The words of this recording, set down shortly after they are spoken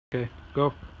Okay,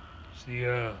 go. It's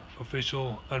the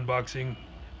official unboxing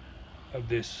of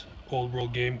this old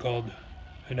world game called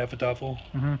Hnefatafl,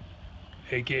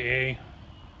 aka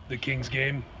the King's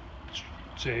game.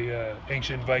 It's a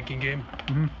ancient Viking game.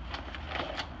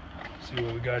 See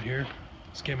what we got here.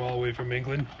 This came all the way from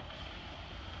England.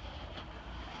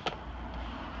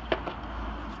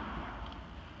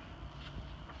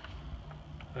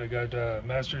 I got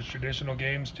Masters Traditional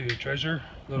Games to Treasure,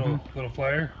 little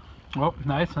flyer. Oh,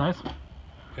 nice, nice.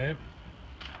 Okay,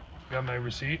 got my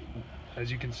receipt,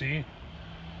 as you can see,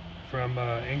 from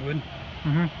England.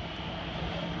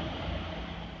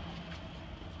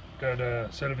 Got a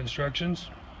set of instructions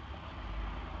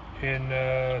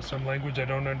in some language I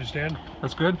don't understand.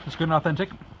 That's good. It's good and authentic.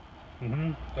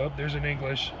 Oh, there's an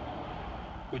English,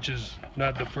 which is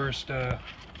not the first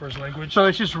language. So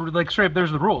it's just like straight up.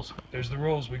 There's the rules. There's the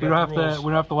rules. We don't got have the rules. to. We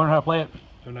don't have to learn how to play it.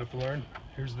 Don't have to learn.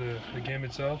 Here's the game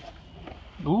itself.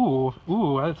 Ooh,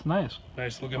 that's nice.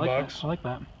 Nice looking I like box. That. I like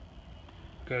that.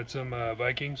 Got some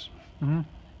Vikings.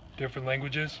 Different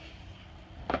languages.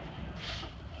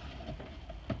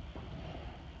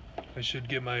 I should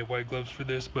get my white gloves for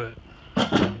this, but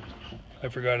I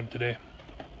forgot them today.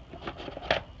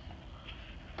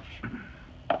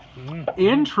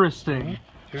 Interesting.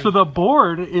 So the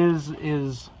board is.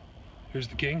 Here's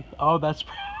the king. Oh, that's.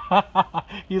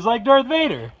 He's like Darth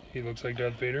Vader. He looks like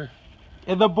Darth Vader.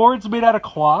 And the board's made out of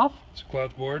cloth? It's a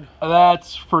cloth board.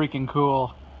 That's freaking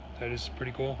cool. That is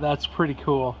pretty cool. That's pretty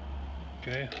cool.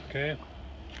 Okay, okay.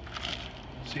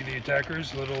 See the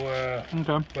attackers, little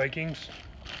Vikings.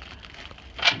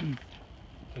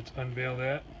 Let's unveil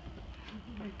that.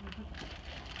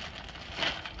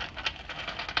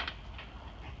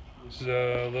 This is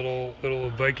a little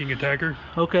Viking attacker.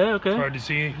 Okay, okay. It's hard to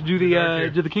see. Do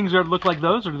the King's Guard look like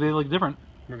those, or do they look different?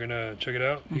 We're gonna check it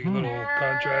out. A little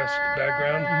contrast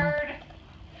background.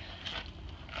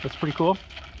 That's pretty cool.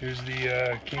 Here's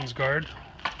the King's Guard.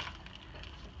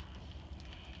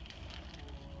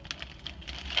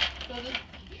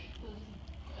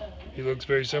 He looks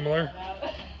very similar.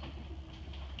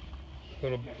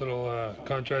 Little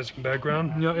contrasting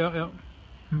background. Yep.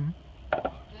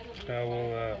 Now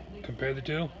we'll compare the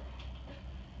two.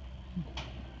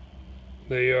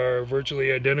 They are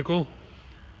virtually identical.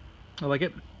 I like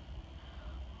it.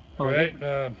 Alright.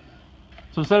 So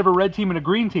instead of a red team and a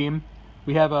green team,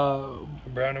 we have a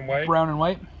brown and white. Brown and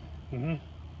white.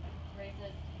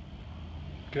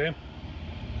 Okay.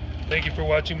 Thank you for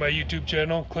watching my YouTube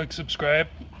channel. Click subscribe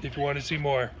if you want to see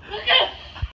more.